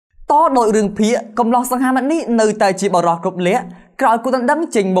តដោយរឿងភាគកំឡោះសង្ហាមនេះនៅតែជាបរិសុទ្ធគ្រប់លក្ខក្រោយគូតដឹង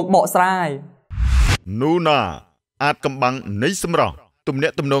ចេញមកបកស្រាយ នូណាអាចកំបាំងនៃសម្រស់ទំនា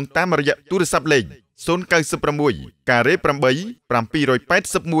ក់ទំនងតាមរយៈទូរស័ព្ទលេខ 096 ការ៉េ 8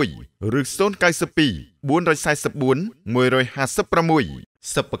 781 ឬ 092 444 156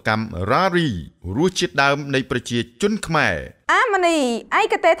 សិប្បកម្មរ៉ារីរសជាតិដើមនៃប្រជាជនខ្មែរអាម៉ានីឯ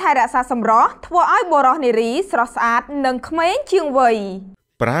កទេសថែរក្សាសម្រស់ធ្វើឲ្យបុរសនារីស្រស់ស្អាតនិងក្មេងជាងវ័យ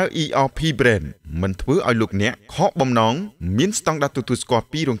ប្រើ ERP brand មិនធ្វើឲ្យលោកអ្នកខកបំណងមានស្តង់ដារទទួលស្គាល់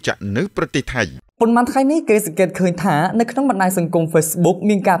ពីរោងចក្រនៅប្រទេសថៃ ប៉ុន្មានថ្ងៃនេះគេសង្កេតឃើញថានៅក្នុងបណ្ដាញសង្គម Facebook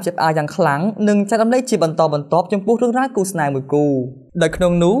មានការផ្ចិតផ្អាយ៉ាងខ្លាំងនិងចែករំលែកជាបន្តបន្ទាប់ចំពោះរឿងរ៉ាវគូស្នេហ៍មួយគូដោយក្នុ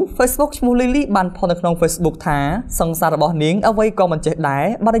ងនោះ Facebook ឈ្មោះ Lily បានផុសនៅក្នុង Facebook ថាសង្សាររបស់នាងអ្វីក៏មិនចេះដែរ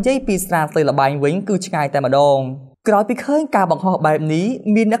បើនិយាយពីស្រាស្រីល្បែងវិញគឺឆ្ងាយតែម្ដងក្រោយពីឃើញការបង្ហោះបែបនេះ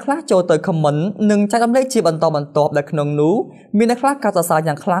មានអ្នកខ្លះចូលទៅ comment និងចែករំលែកជាបន្តបន្ទាប់ដែលក្នុងនោះមានអ្នកខ្លះកោតសរសើរ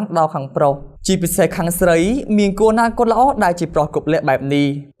យ៉ាងខ្លាំងដល់ខាងប្រុសជាពិសេសខាងស្រីមានគួរណាកូនល្អដែលជាប្រុសគ្រប់លក្ខបែបនេះ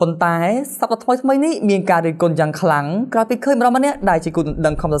ប៉ុន្តែសប្តាហ៍ថ្មីនេះមានការរិះគន់យ៉ាងខ្លាំងក្រោយពីឃើញម្ដងម្នាក់ដែលជាគូ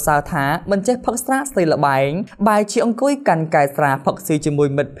ដឹងខំសរសើរថាមិនចេះផឹកស្រាស្រីល្បែងបែរជាអង្គុយកាន់កែស្រាផឹកស៊ីជាមួយ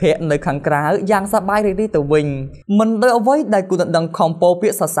មិត្តភ័ក្តិនៅខាងក្រៅយ៉ាងសប្បាយរីករាយទៅវិញមិនដោយអ្វីដែលគូដឹងខំពោពា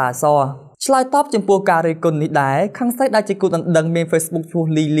ក្យសរសើរសោះឆ្លើយតបចំពោះការរិះគន់នេះដែរខាងស្រីដែលជាគូដឹងមាន Facebook ឈ្មោះ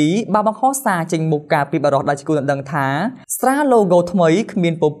Lily បានបង្ហោះសារចេញមុខការពីបរិសុទ្ធដែលជាគូដឹងថាស្រា logo ថ្មីគ្មា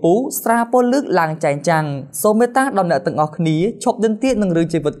នពពុះស្រាពលលើកឡើងចែងចាំងសូមមេត្តាដល់អ្នកទាំងអស់គ្នាឈប់ទន្ទាកនឹងរឿង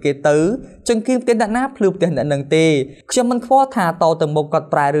ជីវិតគេទៅចង្គៀងផ្ទះអ្នកណាភ្លឺផ្ទះអ្នកនឹងទេខ្ញុំមិនខ្វល់ថាតទៅមុខគាត់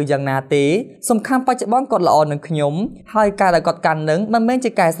ប្រែឬយ៉ាងណាទេសំខាន់បច្ចុប្បន្នគាត់ល្អនឹងខ្ញុំហើយការដែលគាត់កាន់នឹងមិនមែន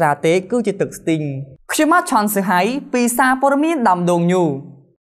ជាកែស្រាទេគឺជាទឹកស្ទីងខ្ញុំមកឆាន់សឺហៃពីសារព័ត៌មានដំដងញូ